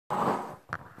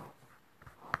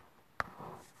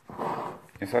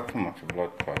It's not too much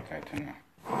blood clot right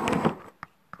now.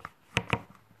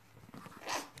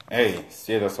 Hey,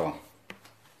 see this one.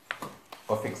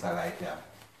 Go fix a light here.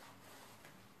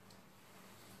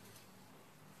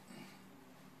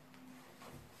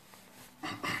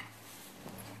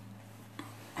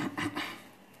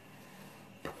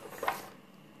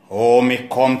 Oh, me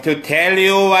come to tell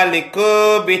you a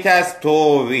little bit of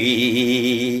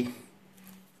story.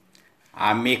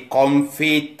 And me come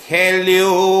to tell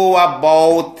you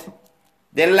about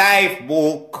the life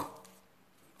book.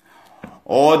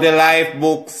 Oh, the life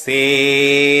book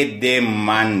say the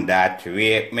man that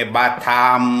raped me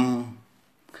bottom.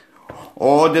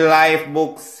 Oh, the life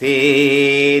book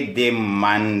say the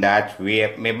man that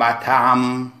raped me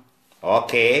bottom.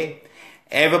 Okay,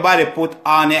 everybody put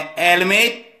on a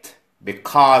helmet.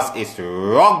 Because it's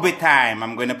rugby time,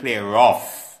 I'm going to play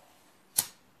rough.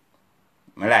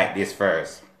 I like this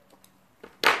first.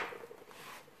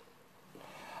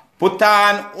 Put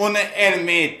on a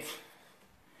helmet.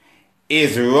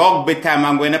 It's rugby time,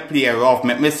 I'm going to play rough.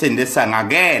 Let me sing this song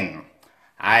again.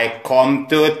 I come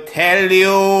to tell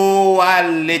you a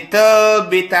little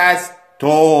bit of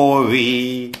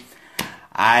story.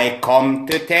 I come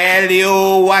to tell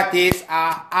you what is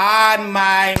on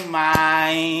my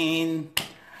mind.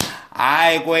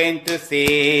 I going to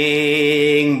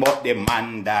sing about the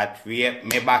man that raped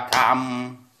me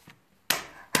bottom.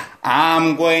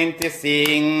 I'm going to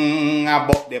sing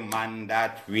about the man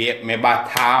that raped me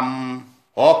bottom.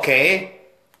 Okay.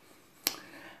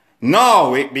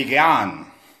 Now it began.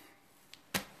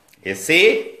 You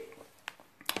see?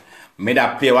 Me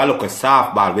that play a look of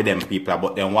softball with them people,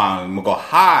 but them want me go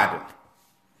hard.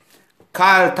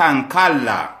 Carlton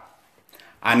Kalla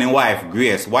and his wife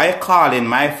Grace. Why calling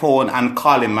my phone and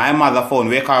calling my mother's phone?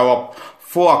 Wake her up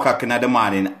 4 o'clock in the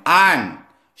morning and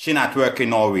she not working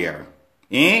nowhere.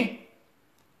 Eh?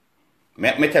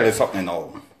 Let me tell you something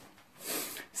now.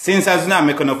 Since I was not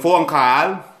making a phone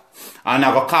call and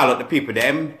I go call out the people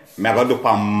them, I go do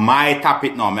on my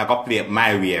topic now. I go play it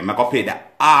my way. I go play the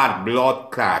hard blood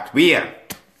clot way.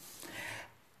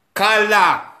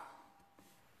 Calda.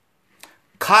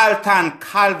 Carlton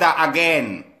Calda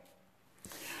again.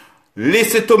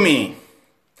 Listen to me.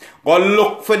 Go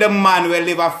look for the man who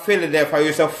live in Philadelphia.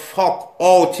 You say fuck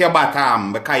out your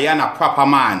bottom because you're not a proper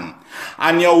man.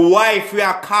 And your wife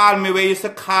will call me where you used to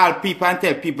call people and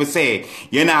tell people say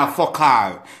you're not a fuck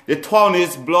her. The town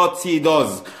is blood see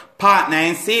does. Partner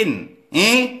in sin.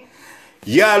 Eh?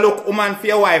 You look woman for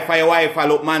your wife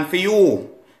look man for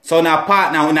you. So now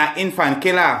partner with an infant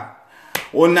killer.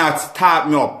 Will not start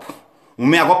me up.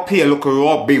 Me I go pay look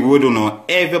rough big wood you know.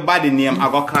 Everybody name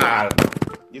I go call.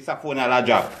 This a phone a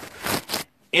drop.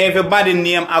 Everybody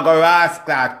name I go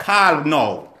rascal. Call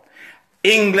now.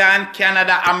 England,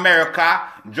 Canada, America,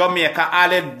 Jamaica, all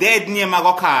the dead name I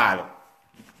go call.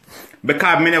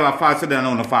 Because me never fast than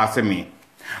no fast me.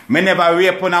 Me never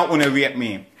rape on a rape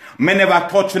me. Me never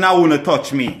touch on a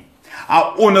touch me.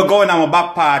 I wanna go in my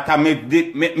back part and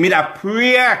me that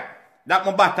prayer that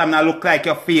my bottom not look like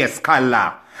your face,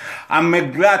 color. And me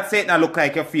glad say it not look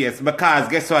like your face because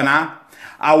guess what now?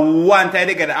 I wanted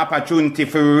to get the opportunity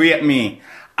for rape me.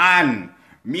 And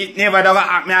me never ever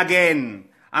happen me again.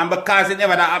 And because it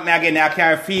never happen me again, I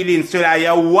carry feelings so that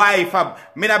your wife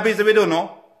me not busy with you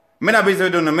no. Me not busy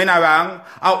with you no. Me not wrong.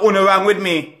 I wanna wrong with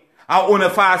me. I wanna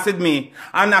fast with me.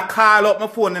 And I call up my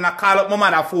phone and I call up my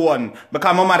mother phone.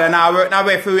 Because my mother now work now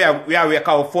wait for we are wake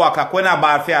up 4 o'clock. When I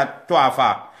bad for 12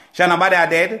 hours. She nobody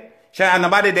dead. She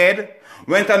nobody dead.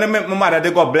 When time they make my mother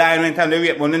they go blind, when time they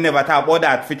rape, when they never talk about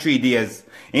that for 3 days.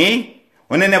 Eh?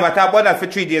 When they never talk about that for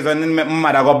 3 days, when they make my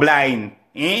mother go blind.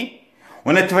 Eh?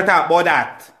 When they never talk about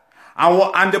that.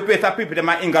 And the place of people they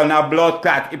might England now blood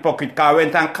clot hypocrite car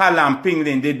went and call and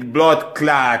pingling did blood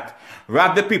clot.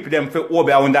 Rob the people them for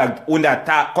over under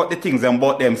talk cut the things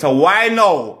about them. So why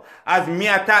now? As me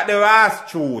attack the last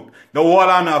truth, the wall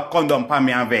on a condom for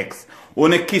me and vex.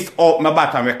 When I kiss out my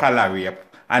bottom with color rape.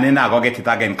 And then I go get it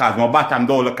again because my bottom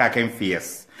don't look like him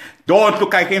face. Don't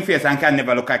look like him face and can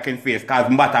never look like him face because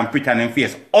my bottom pretty and him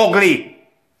face ugly.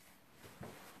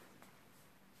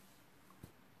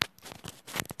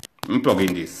 I'm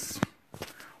plugging this.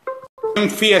 Him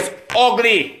face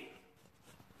ugly.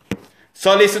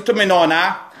 So listen to me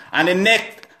now, and the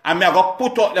next, I'm going to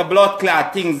put out the blood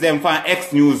clot things them from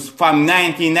X News from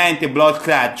 1990 blood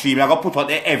clot 3. I'm going to put out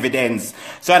the evidence.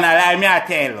 So now let me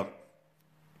tell.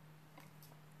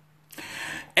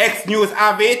 X News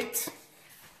have it.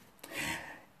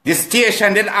 The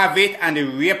station did have it and the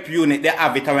rape unit they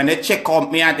have it. And when they check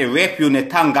out me at the rape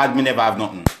unit, thank God me never have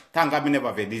nothing. Thank God me never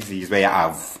have a disease where you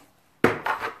have.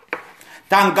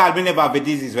 Thank God me never have a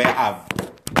disease where you have.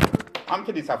 I'm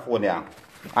to this phone here.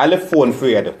 I the phone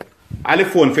afraid. I the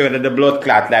phone afraid of the blood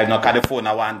clot live now because the phone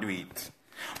I want to do it.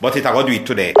 But it I go do it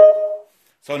today.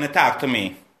 So when you talk to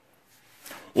me.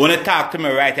 When you talk to me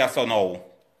right here so now.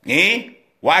 Eh?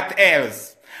 What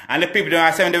else? And the people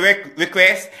that are sending the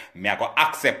request, me I go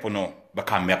accept you know.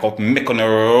 Because me I go make you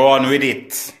run with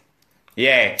it.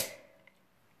 Yeah.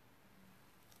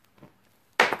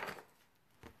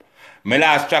 My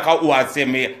last track who has said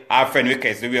me our friend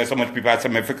request. There were so much people that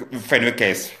said me friend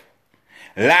request.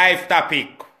 Life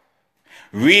topic.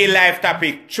 Real life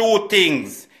topic. True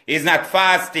things. It's not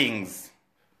fast things.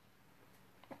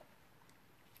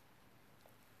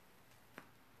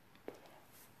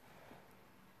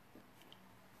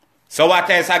 So what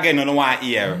else again you don't want to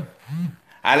hear?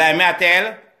 And like me I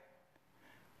tell,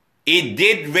 it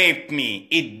did rape me.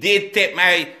 It did take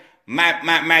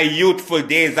my youthful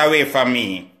days away from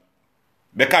me.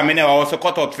 Because I never also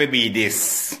cut out to be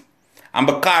this. And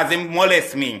because he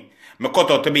molest me, I cut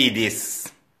out to be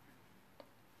this.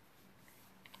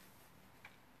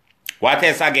 What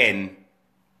else again?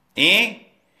 Eh?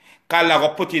 Because I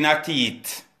go put in a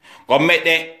teeth. Go make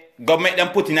them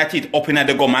put in a teeth up in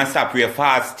the gum and stop with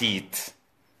fast teeth.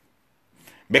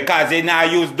 Because they now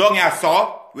use down your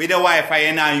saw with the Wi-Fi,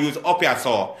 you now use up your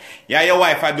saw. Yeah, your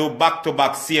Wi-Fi do back to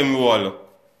back same role.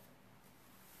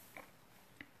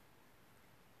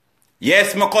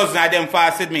 Yes, my cousin and them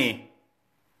fast with me.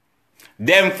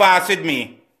 Them fast with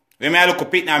me. When I look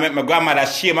up it now, I make my grandmother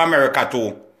shame America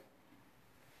too.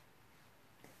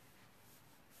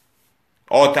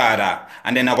 Out of that.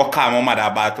 And then I go call my mother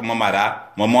about my mother.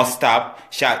 My must stop.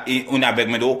 She beg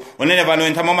me do. When I never know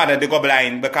into my mother, they go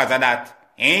blind because of that.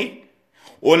 Eh?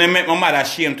 When I make my mother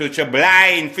shame to she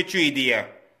blind for 3 days.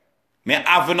 Me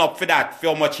having up for that. For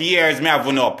how much years me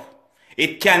having up.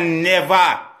 It can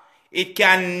never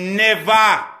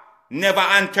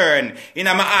unturn. In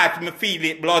my heart, me feel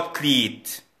it blood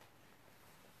cleat.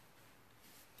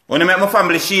 When I make my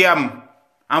family shame,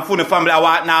 and for the family I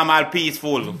want normal,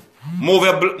 peaceful.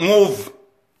 Move.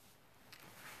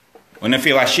 When I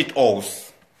feel a shit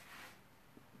house.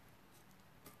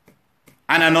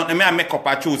 And I not me make up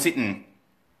a true sitting.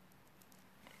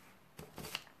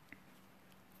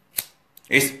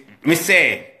 It's me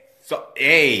say, so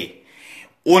hey,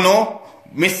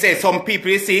 me say some people,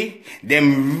 you see,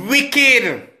 them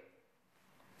wicked.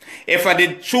 If I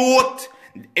the truth,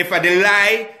 if I the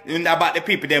lie, about the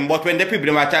people them, but when the people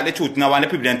them attack the truth, now when the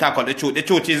people them talk about the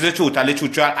truth is the truth, and the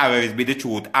truth shall always be the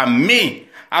truth. And me,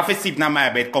 I have to sleep in my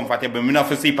bed comfortable, me not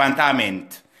to sleep in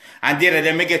torment. And there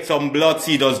they may get some blood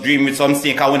seeders dream with some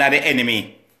snake and one of the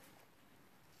enemy.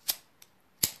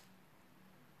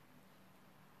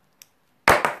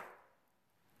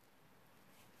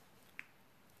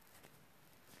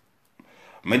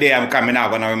 Me day I'm coming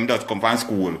out when I just come from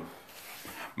school.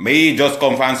 Me just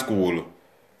come from school.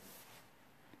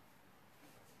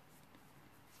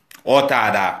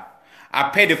 Otada. A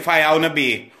pedophile on a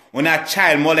be. On a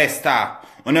child molester.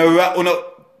 On a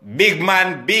big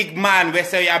man, we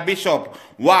say a bishop.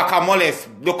 Walk a molest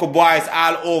little boys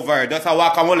all over. That's a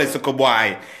walk a molest little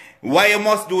boy. Why you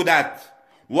must do that?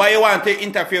 Why you want to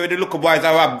interfere with the little boys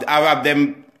and rob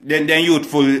them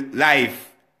youthful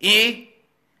life? Eh?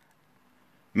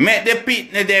 Make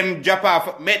the drop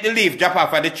off, make the leaf drop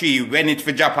off of the tree when it's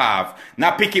for drop off.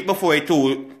 Now pick it before it's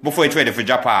ready for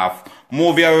drop off.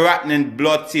 Move your rotten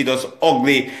blood seeders,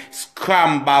 ugly,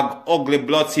 scram bag, ugly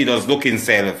blood seeders looking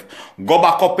self. Go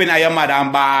back up in your mother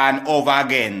and burn over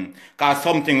again. Cause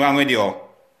something wrong with you.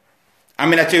 I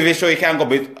mean that you sure you can't go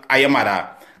with your mother.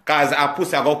 Cause a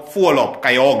pussy go fall up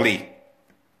cause you're ugly.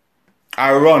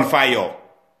 I run for you.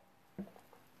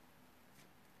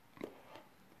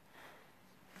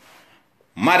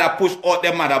 Mother push out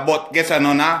the mother, but guess what,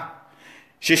 Nona?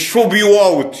 She shove you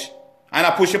out. And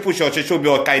I push out, she shove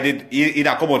you out because it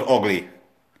come out ugly.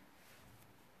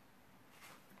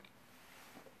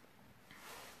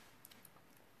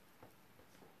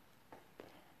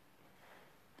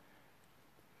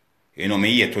 You know,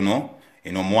 me here to know.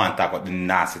 You know, I want to talk about the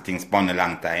nasty things for a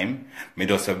long time. Me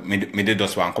just want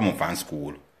to come up from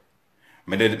school.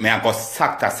 Me go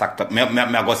sacked. Me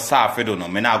go soft, you don't know.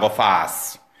 Me not go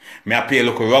fast. Me a play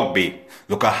look rugby,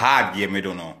 look a hard game, me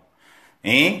don't know.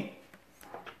 Eh?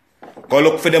 Go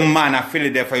look for the man a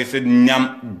Philadelphia, you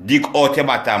should dig out your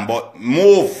bottom, but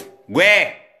move.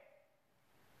 Where?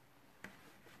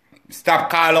 Stop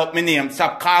call up my name,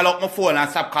 stop call up my phone and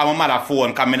stop call my mother phone,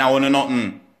 because I don't want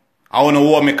nothing. I want to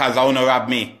war me because I want to rob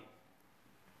me.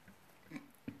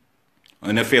 I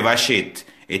want to favor shit.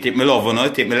 You take me love, you know,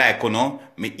 you take me like, you know,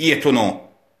 me hate, you know.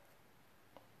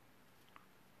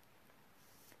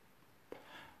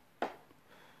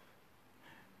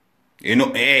 You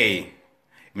know, hey,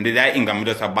 me did that Inga, me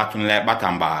just a baton like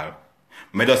baton ball.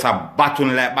 Me just a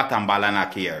baton like baton ball and I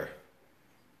care.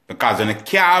 Because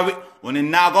when you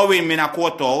not go with me in a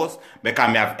courthouse, because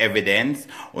I have evidence,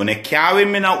 when you carry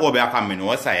me in a over, because I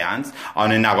know science,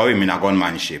 and you not go with me in a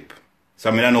gunmanship. So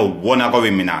I don't know what not go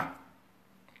with me now.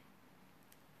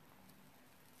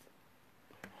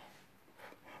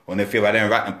 When you feel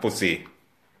them rotten pussy,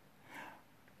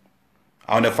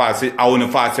 I want to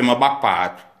fast in my back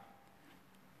part.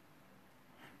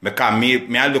 Because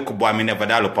me I look boy, me never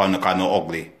that look on because no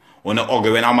ugly. When no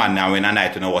ugly when a man now when a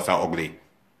night you know what's ugly.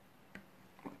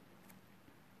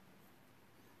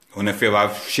 When you feel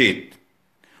of shit.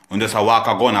 When just a walk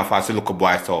a gun and fast look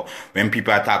boy so when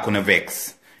people attack on the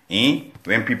vex.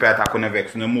 When people attack on the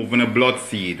vex, when you move in the blood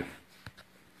seed.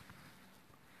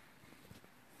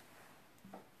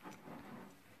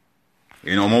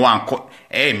 You know, me want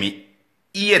hey me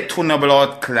eat to the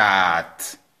blood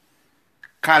clot.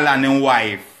 Call on him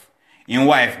wife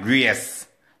Grace.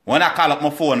 When I call up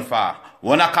my phone for,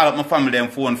 when I call up my family them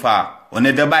phone for, when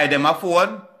they buy them a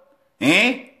phone,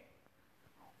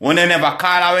 when they never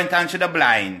call I went and to the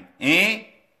blind,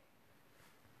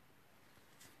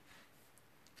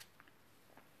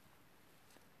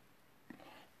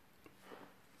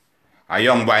 A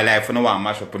young boy life you know want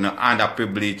mash up on the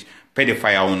underprivileged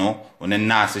pedophile you know, when the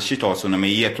nasty shit also you know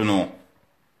me here to know.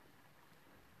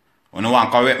 When you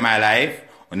want to correct my life,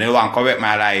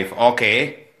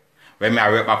 okay. When I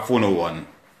wreck my phone one.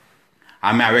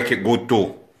 And I wreck it good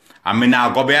too. And me now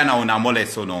go behind now and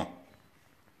molest you know.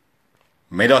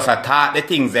 Me just attack the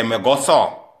things them me go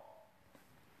saw.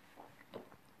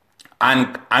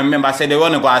 And I remember I said they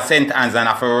want to go a sentence and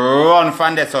I have to run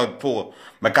from the South Pole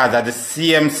because of the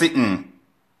same sitting.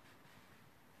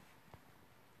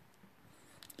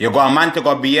 You go a man to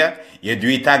go beer, you do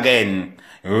it again.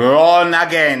 Run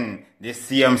again. The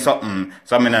same something.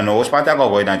 So I don't know which part I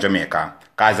go in Jamaica.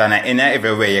 Because in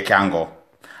everywhere you can go.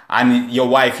 And your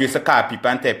wife used to call people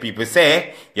and tell people,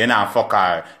 say, you're not fuck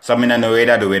her. So I don't know what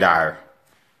to do with her.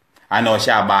 I know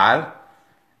she a ball.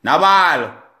 Na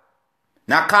ball.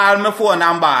 Now call me phone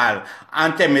and ball.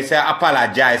 And tell me, say,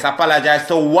 apologize. Apologize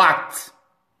to what?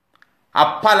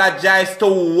 Apologize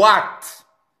to what?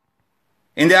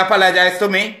 And they apologize to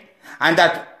me? And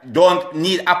that don't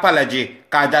need apology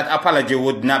because that apology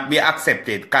would not be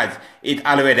accepted because it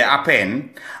already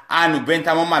happened. And when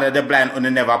my mother the blind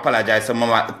and never apologize to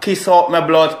mama, kiss out my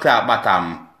blood clot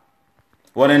bottom.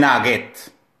 What do I get?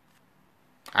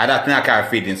 And that's not carry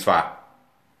feelings for.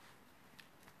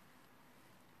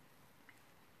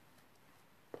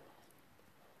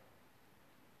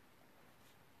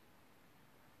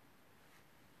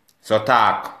 So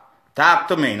talk. Talk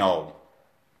to me now.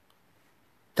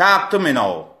 Talk to me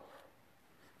now.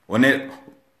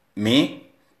 Me?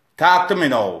 Talk to me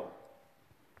now.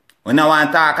 When I want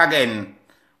to talk again,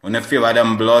 when I feel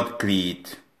them blood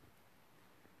cleat.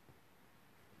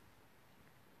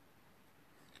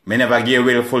 Me never give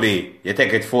willfully. You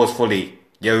take it forcefully.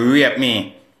 You rape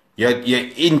me. You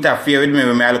interfere with me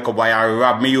when I look up and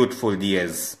rob me youthful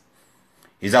days.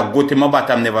 It's a good thing my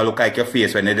bottom never look like your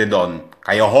face when it's done.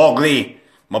 Because you're ugly.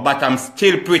 My bottom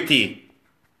still pretty.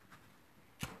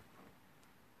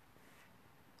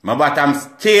 My bottom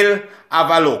still have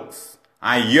a looks.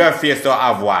 And your face don't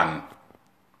have one.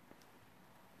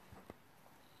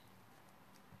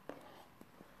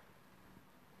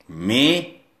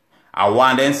 Me, I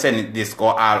want them send this go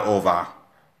all over.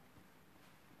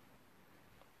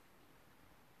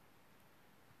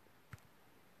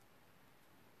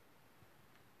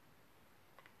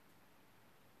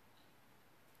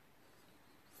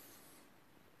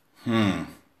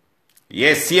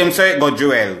 Yes, see him so it go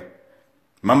Joel.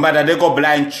 Remember that they go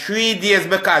blind 3 days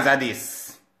because of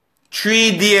this.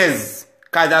 3 days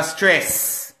because of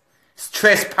stress.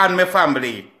 Stress upon my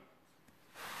family.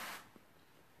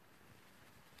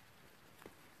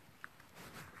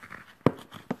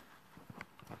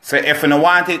 So if you don't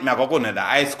want it, I go to the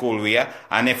high school way.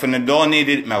 And if you don't need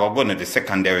it, I go to the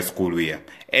secondary school way.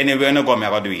 Anywhere you go, I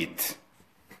go do it.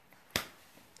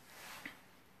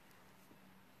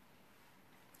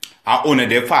 I only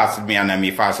they fast me and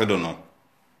me fast, I don't know.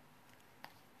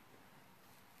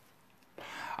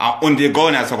 I only go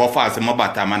and go fast in my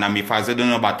bottom and me fast, I don't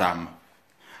know bottom.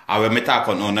 And when me talk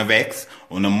on the vex,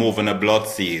 on the move on the blood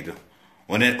seed.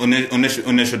 On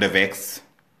show the vex.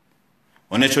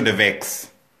 On show the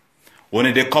vex.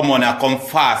 When they come on and come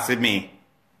fast with me,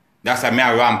 that's a me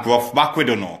a ramp rough back with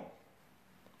you know.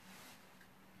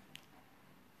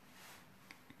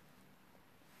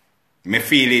 Me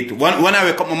feel it. When I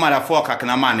wake up my mother 4 o'clock in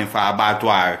the morning for a bath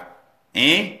war,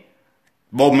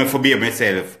 but me forgive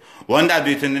myself. One that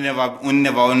do it and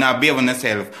never behave on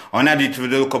yourself. One that do it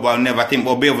with the look about never think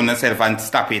about behave on yourself and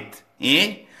stop it.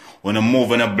 Eh? When you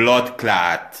move on a blood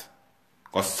clot.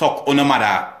 Go suck on a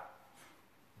mother.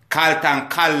 Carlton,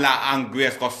 Kalla and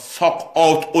Grace go suck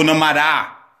out on a mother.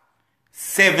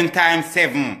 7 times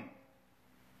 7.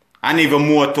 And even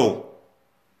more too.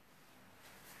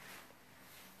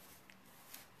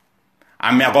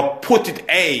 And me I go put it,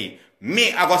 hey,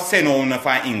 me I go send on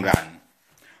for England.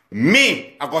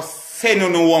 Me I go send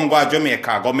on home go to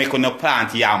Jamaica, go make on a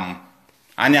plant yam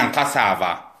and yam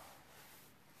cassava.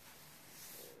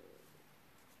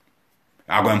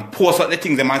 I go and post out the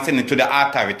things them and send it to the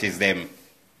authorities them.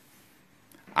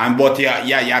 And but you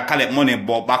collect money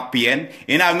about back pain.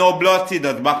 You have no blood still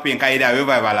does back pain because you have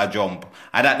revival a jump.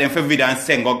 And that them for video and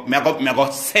send go me I go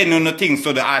send on the things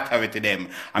to the authority them.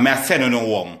 And me I send on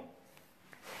home.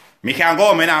 Me can go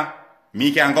home now.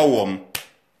 Me can go home.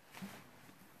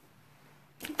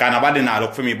 Because nobody not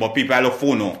look for me, but people look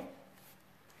for no.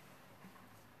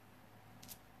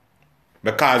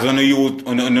 Because when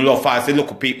you love fast, you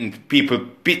look at people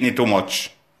pitney too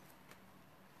much.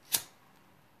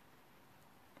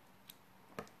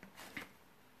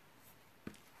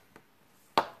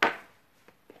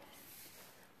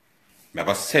 I'm going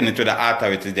to send it to the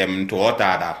authorities them to what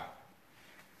other.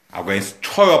 I'm going to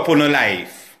stir up on the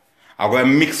life. I'm going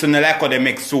to mix on the like how they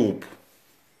make soup.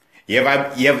 You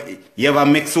ever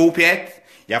make soup yet?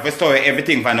 You have to store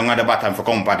everything from the bottom for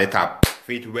come at the top.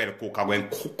 For it well cook. I'm going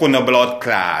to cook on the blood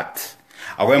clot.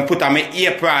 I'm going to put on my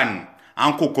apron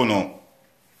and cook on it.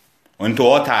 Unto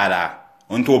hot other.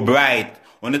 Unto bright.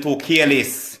 Unto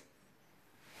careless.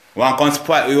 You want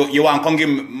to come give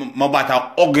my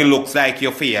butter ugly looks like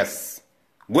your face.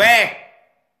 Where?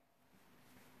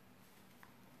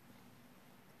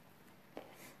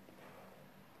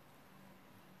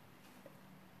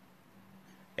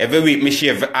 Every week me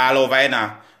shave all over here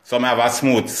now, so I have a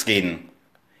smooth skin.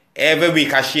 Every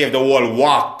week I shave the whole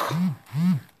walk.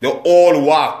 The whole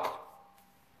walk.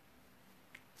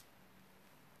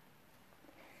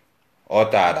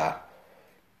 Out other.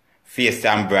 Face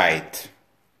and bright.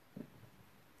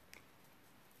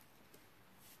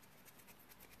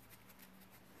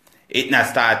 It not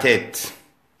started.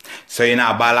 So you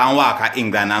not ball and walk at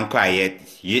England and cry yet.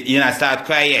 You not start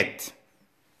cry yet.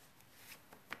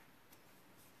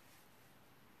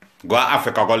 Go to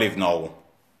Africa, go live now.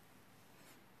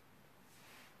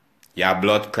 Your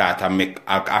blood clot and make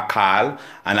a call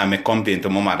and I make complaint to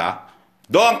my mother.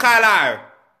 Don't call her.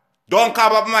 Don't call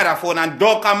my mother phone and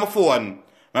don't call my phone.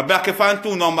 I block you from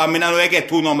 2 number, I don't get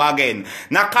 2 number again.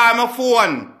 Now call my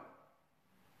phone.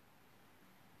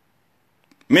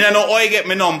 I don't know how you get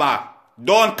my number.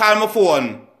 Don't call my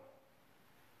phone.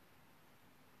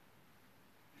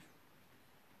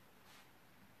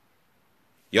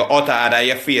 Your outer other,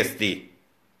 your face day.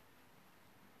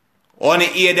 Only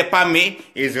ear upon me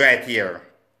is right here.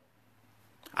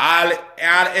 All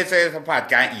SOS part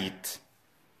can eat.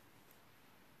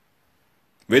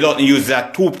 We don't use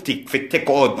that toothpick to take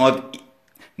out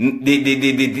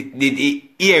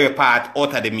the ear part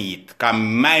out of the meat. Because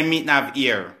my meat have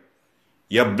ear.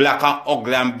 You're black and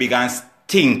ugly and big and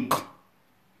stink.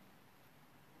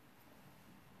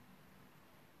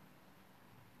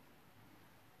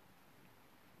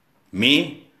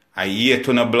 Me, I eat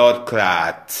on a blood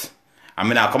clot. I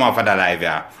mean, I come out for the live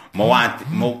here.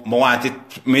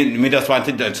 Me just want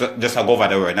it just to go over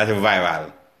the word, not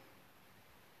viral.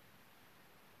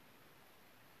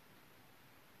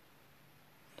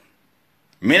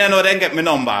 Me don't know they get my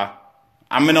number.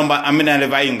 And my number, I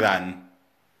live in England.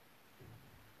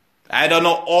 I don't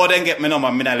know how they get my number,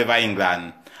 I live in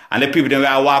England. And the people that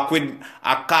I walk with,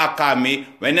 I call me,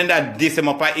 when they diss them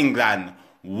up in England,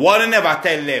 one never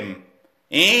tell them.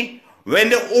 Eh? When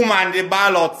the woman, the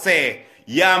ball out say,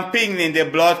 I'm pinging the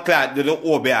blood clot to the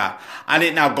obia, and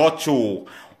it now got through.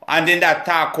 And then that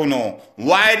talk, you know,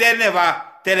 why they never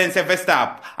tell them to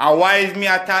stop? And why is me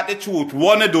I talk the truth?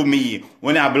 Wanna do me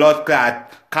when a blood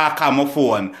clot call my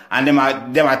phone, and them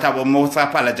I talk about most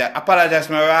apologize. Apologize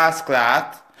my ass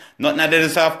clot. Not that they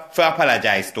deserve to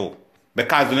apologize to.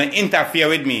 Because when they interfere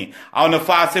with me, I want to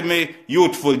fast in my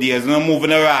youthful days, when I'm moving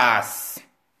the ass.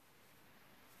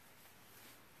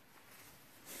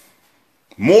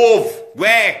 Move!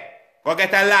 Where? Go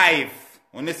get a life.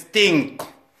 When it stink.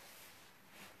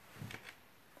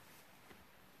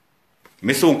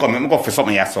 Me soon come, I'm go for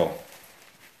something here so.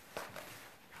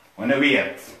 When I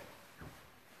wait.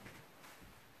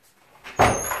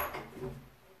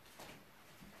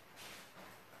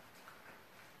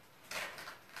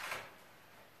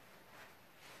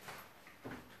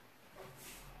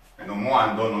 No more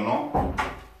and done, no?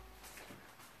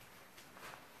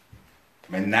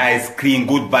 My nice, clean,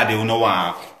 good body, you know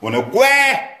what? Wanna go?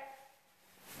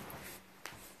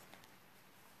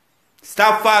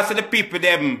 Stop fast to the people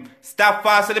them. Stop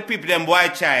fast to the people them, boy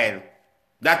child.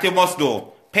 That you must do.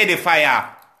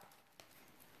 Pedophile.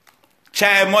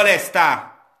 Child molester.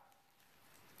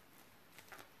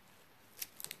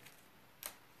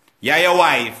 Yeah, your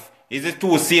wife. Is the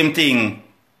two same thing?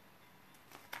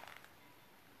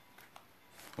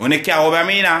 When you can't over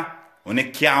me now. When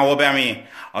you can't over me.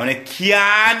 When you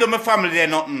can't do my family there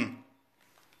nothing.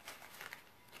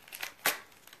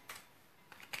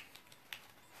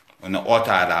 When you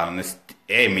utter down.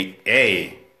 Hey, me,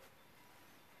 hey.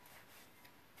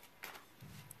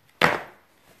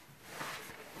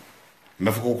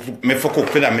 Me for cook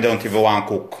for that, me don't even want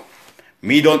to cook.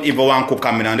 Me don't even want to cook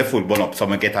and me on the food burn up, so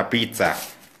me get a pizza.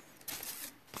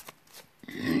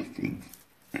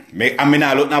 And me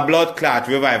not look na blood clot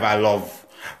revival love.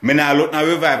 Me not look na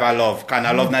revival love, cause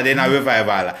I love na dey na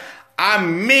revival.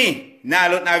 And me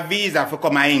not look na visa for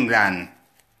come to England.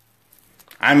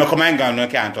 And me come to England, no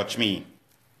can't touch me.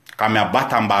 Cause me a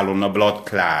bottom ball on the blood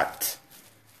clot.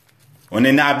 When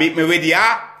they not beat me with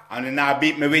ya, and they not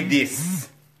beat me with this.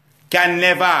 Can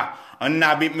never. And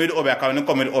now beat me with over, because when I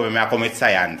come with over, I come with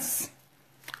science.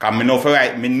 Because I know for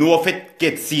right, I know if it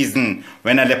get season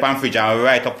when I left on fridge and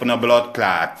right up on the blood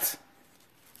clot.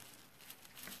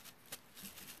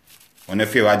 When I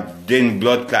feel a then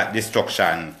blood clot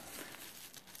destruction.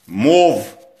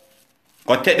 Move.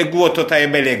 Go take the growth out of your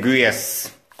belly,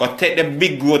 Grace. Go take the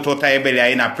big growth out of your belly,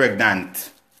 you're not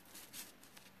pregnant.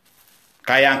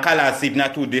 Because you and Kala sip na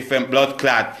two different blood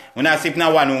clot. When I sip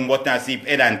na one room, but I sip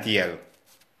head and tail.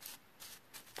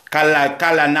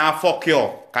 Kala now fuck you.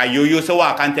 Because you used to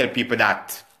walk and tell people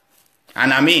that.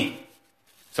 And I me.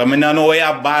 So I don't know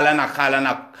where you ball and I call and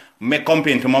I make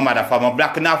complaint to my mother for my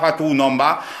black enough for 2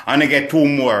 number and I get 2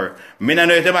 more. I don't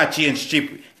know if they might change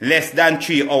chip less than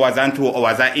 3 hours and 2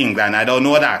 hours in England. I don't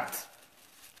know that.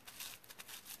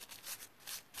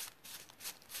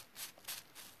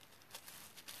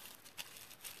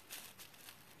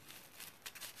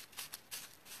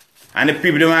 And the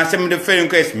people that send me the friend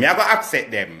request, me I go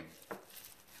accept them.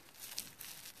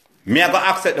 Me I go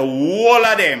accept the whole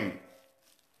of them.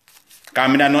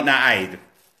 Because me not hide.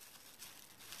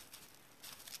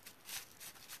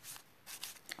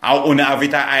 I only have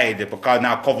it to hide because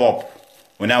now cover up.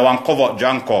 When I want cover up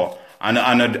Janko and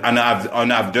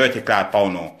have dirty clot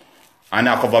powno. And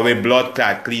I cover with blood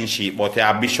clot clean sheet, but I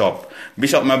have bishop.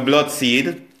 Bishop my blood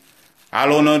seed. I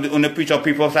don't know preach of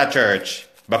people at church.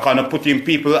 Because I put in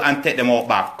people and take them out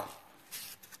back.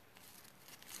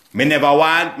 Me never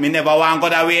want go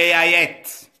that way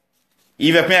yet.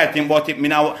 Even if I think about it, me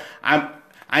now,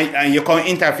 and you come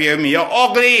interfere with me. You're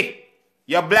ugly.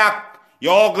 You're black.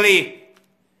 You're ugly.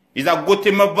 It's a good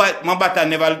thing my butter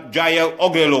never dry your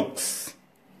ugly looks.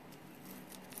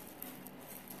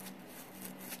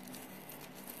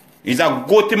 It's a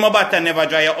good thing my butter never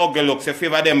dry your ugly looks. You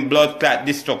favor them blood clot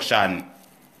destruction.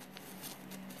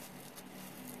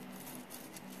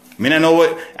 I don't know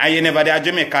what, and you never there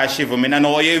Jamaica shiver. I don't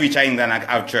know how you reach England and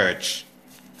have church.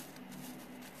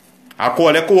 I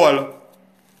call the call.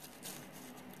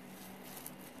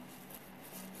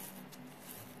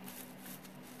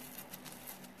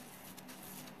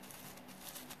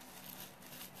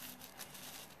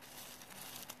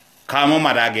 Call my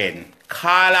mother again.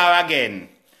 Call her again.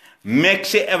 Make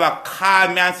she ever call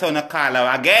me and son call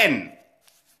her again.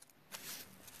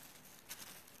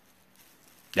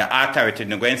 The authority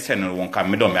no go and send no one because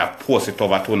me don't. I post it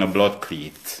over to the blood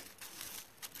cleat.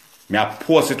 I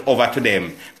post it over to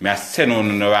them. I send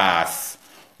on the ass.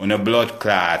 On the blood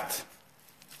clot.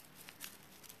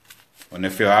 On the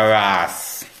feel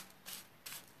ass.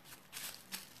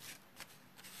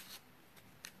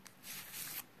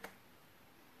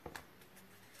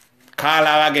 Call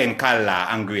her again, call her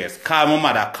and Grace. Call my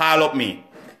mother, call up me.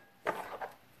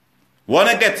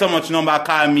 Wanna get so much number,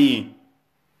 call me.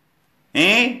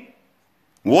 Eh?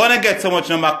 Wanna get so much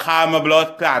number, call my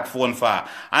blood clot phone for.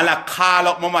 And I call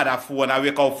up my mother phone, I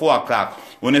wake up 4 o'clock.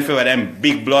 When you feel them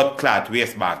big blood clot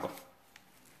waist bag.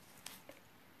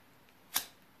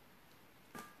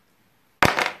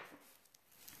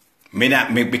 Me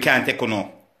can't take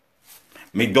no.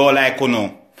 Me don't like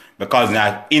no. Because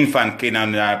na infant kid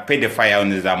and a pedophile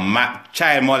and is a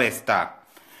child molester.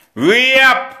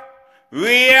 Rape,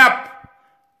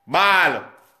 ball.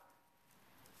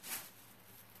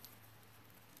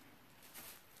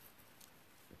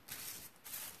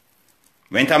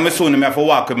 When time soon I have to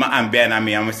walk with my hand behind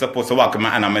me and I'm supposed to walk with my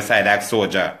hand on my side like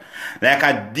soldier. Like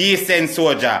a decent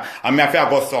soldier. And I have to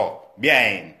go so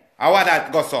behind. I want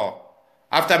that go so.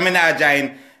 After me not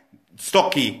join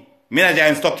Stocky. Me not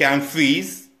just stuck here and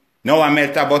freeze. Now I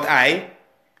melt about I.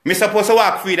 Me supposed to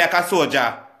walk free like a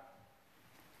soldier.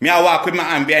 Me I walk with my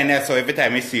hand behind there so every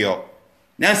time I see you.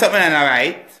 Then something not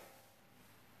right.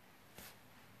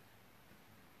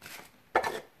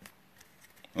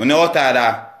 You know what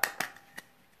that?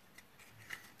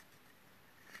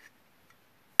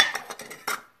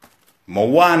 I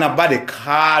want nobody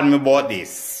call me about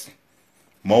this.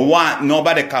 I want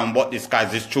nobody come about this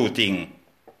because it's true thing.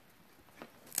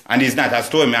 And it's not a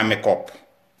story me I make up.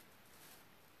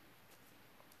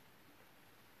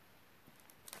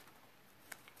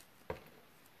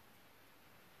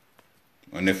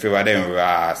 When you feel them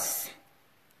ras.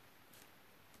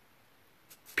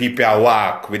 People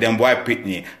walk with them boy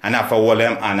pitney and have to hold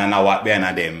them and I walk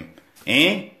behind them.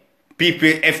 Eh? People,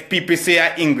 if people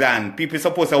say England, people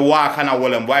supposed to walk and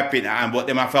hold them boy pitney and but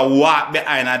them have to walk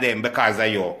behind them because of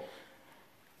you.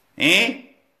 Eh?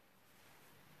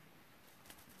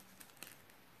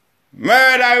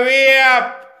 Murder,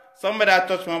 rape! Somebody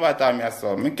touch my bottom, me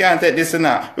so. Me can't take this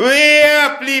now.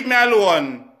 Rape! Leave me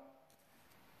alone.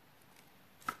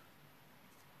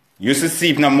 You used to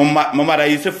see, now, my mother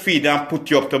used to feed and put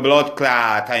you up to blood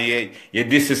clot and you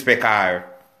disrespect her.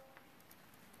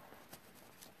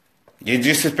 You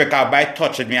disrespect her by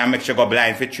touching me and make sure go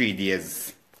blind for 3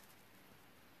 days.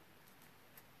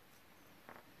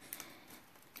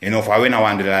 You know, if I when I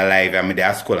want to do that live, I'm there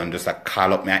at school and just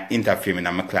call up me and interfere in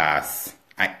my class.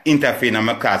 I interfere in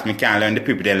my class, I can't learn the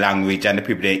people their language and the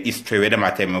people their history where them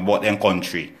tell me about their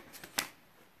country.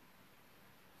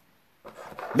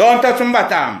 Don't touch my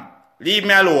bottom. Leave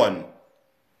me alone.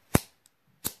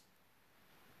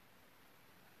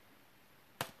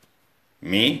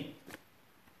 Me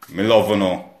love you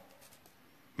know.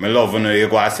 Me love you know. You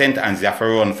go a sentence, you have to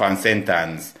run from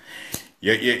sentence.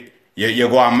 You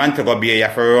go a Montego Bay, you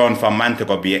have to run from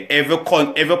Montego Bay. Every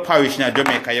parish in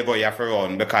Jamaica you go, you have to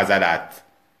run because of that.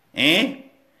 Eh?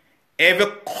 Every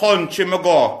country me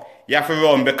go, you have to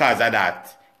run because of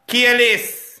that.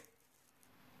 Careless.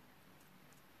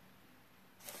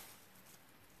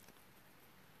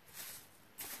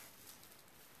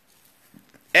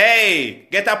 Hey,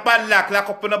 get a padlock, lock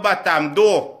up on the bottom,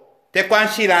 do. Take one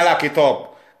shield and lock it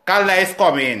up. Kalla is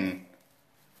coming.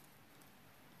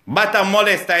 Bottom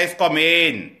molester is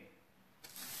coming.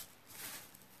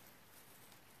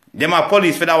 Them are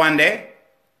police for that one there.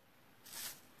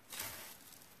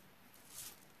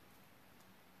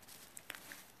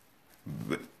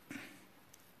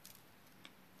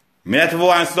 Me not even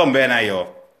want some behind you.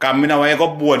 Because me not want you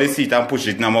go board the seat and push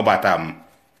it in my bottom.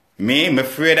 Me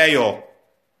afraid of you.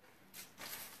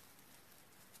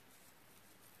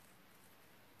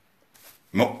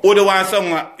 I only want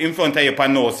someone in front of you for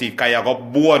no seat because you go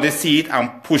board the seat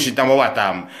and push it on my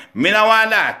bottom. Me not want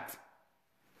that.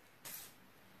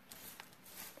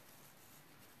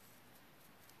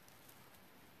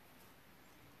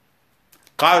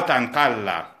 Carlton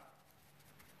Kalla.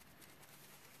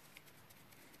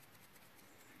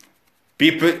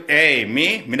 People, hey,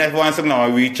 me not want something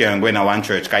on a wheelchair and go in a one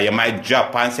church because you might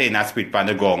drop and say in a spit on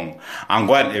the gong and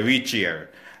go on the wheelchair.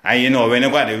 And you know, when you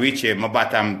go on the wheelchair, my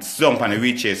bottom slump on the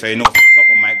wheelchair, so you know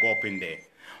something might go up in there.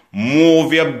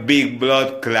 Move your big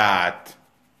blood clot.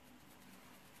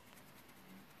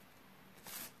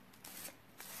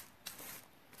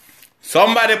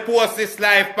 Somebody post this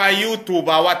live on YouTube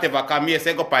or whatever, come here,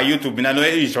 say go on YouTube, I know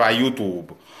it is on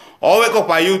YouTube. Or we go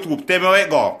on YouTube, tell me where it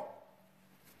go.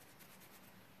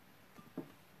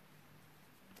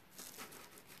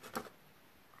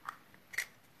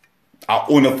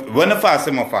 When the first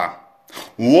time for?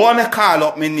 Wanna call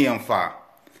up my name for?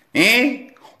 Eh?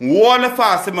 Wanna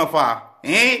first time for?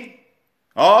 Eh?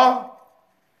 Oh?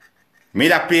 Me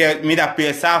that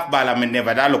play softball and me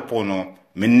never that look on no.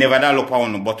 Me never that look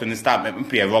on no, but when I start me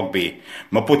play rugby,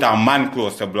 me put a man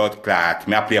close to blood clot.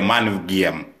 Me I play a man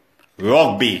game.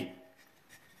 Rugby.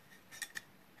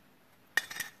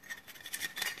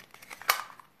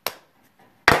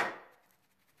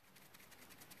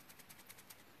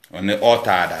 On the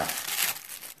altar.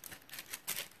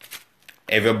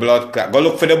 Every blood clot. Go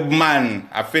look for the man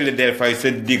at Philadelphia used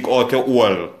to dig out a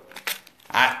hole.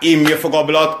 And him you forgot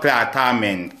blood clot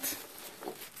torment.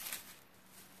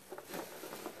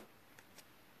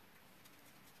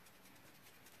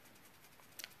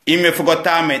 Him you forgot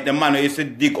torment the man who used to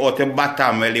dig out a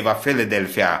bottom where live at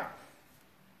Philadelphia.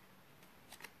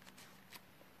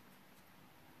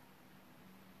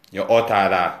 Your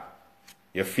altar.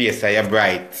 Your face are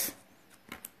bright.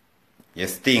 You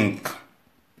stink.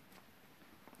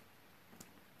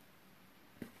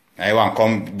 I want to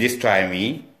come destroy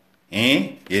me.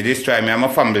 Eh? You destroy me and my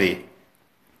family.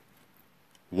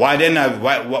 Why then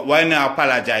why not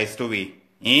apologize to me?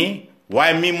 Eh?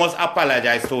 Why me must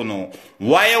apologize to no?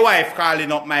 Why your wife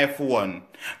calling up my phone?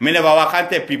 Me never walk and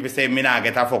tell people say me not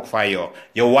get a fuck for you.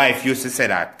 Your wife used to say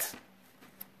that.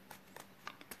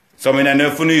 So me know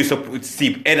if you used to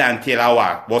sleep head and tail a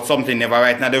walk, but something never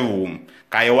right in the room.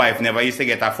 Cause your wife never used to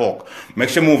get a fuck. Make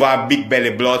sure move her big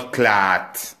belly blood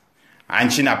clot.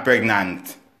 And she not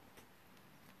pregnant.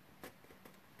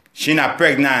 She not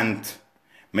pregnant.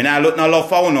 Me not look no love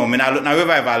for you no. Me not look no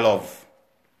revival love.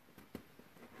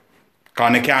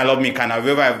 Cause you can't love me cause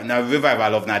no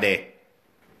revival love not there.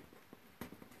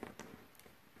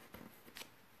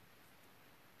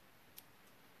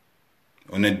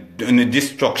 On the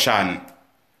destruction.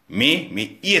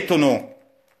 Me hate to know.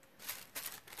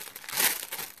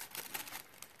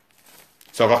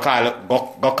 So go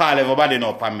call everybody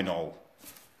now for me now.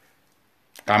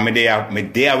 Cause me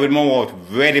there with my word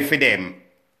ready for them.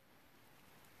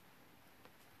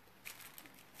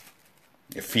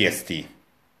 You're feisty.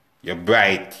 You're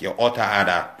bright. You're utter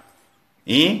other.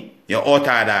 Eh? You're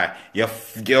utter other.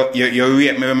 You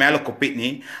rape me when I look up at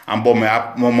me. And but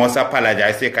me must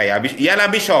apologize because you're a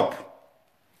bishop.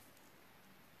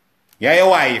 You're your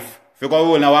wife. If you go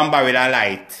roll now one barrel of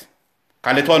light.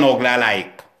 Cause the turn ugly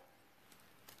like.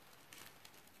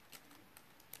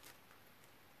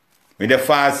 With the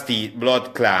false teeth,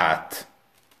 blood clot.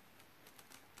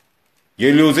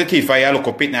 You lose the teeth for you look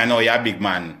up at me and now you're a big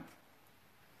man.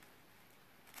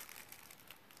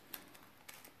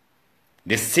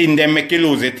 The sin them make you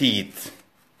lose your teeth.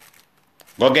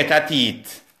 Go get a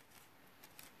teeth.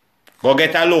 Go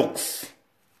get a looks.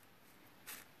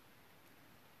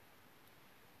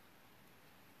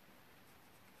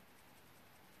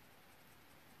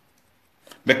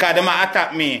 Because them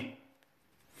attack me.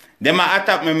 Them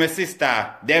attack me, my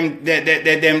sister. Them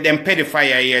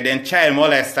pedophile here, them child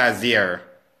molesters here.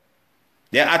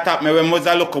 They attack me when I was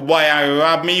a little boy and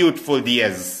rob me youthful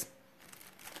days.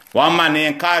 One man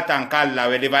named Carlton Calla,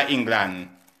 we live in England.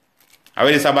 I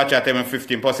will say about you tell me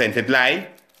 15% it lie.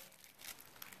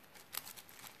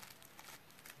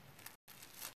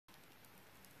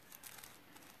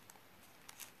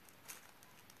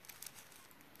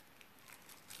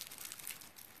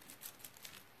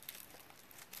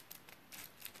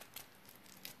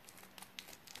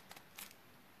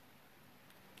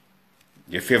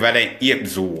 You favor the ape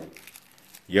zoo.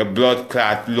 Your blood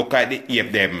clot look at the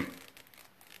ape them.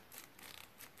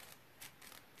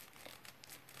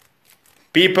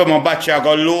 People my battery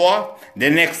go lower. The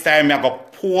next time I go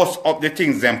post up the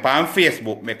things them on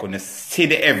Facebook, me gonna see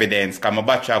the evidence cause my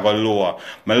battery go lower.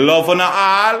 My love on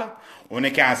all. When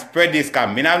you can spread this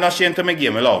cause me not have no shame to me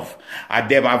give me love. And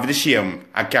them have the shame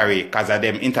I carry cause of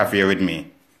them interfere with me.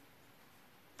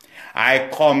 I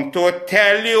come to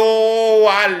tell you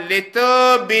a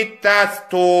little bit of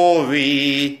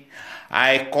story.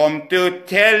 I come to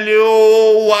tell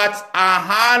you what's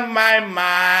on my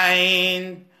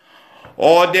mind.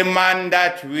 Oh, the man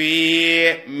that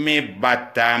raped me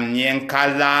bottom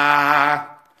Nyenkala.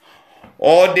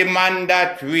 Oh, the man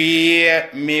that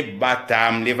raped me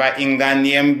bottom live in England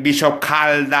named Bishop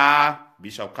Calda.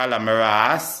 Bishop Calda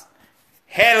Maras.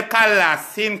 Hell Calda,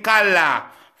 Sin Calda.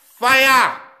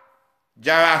 Fire!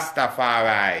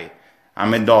 Jarastafari.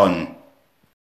 I'm done.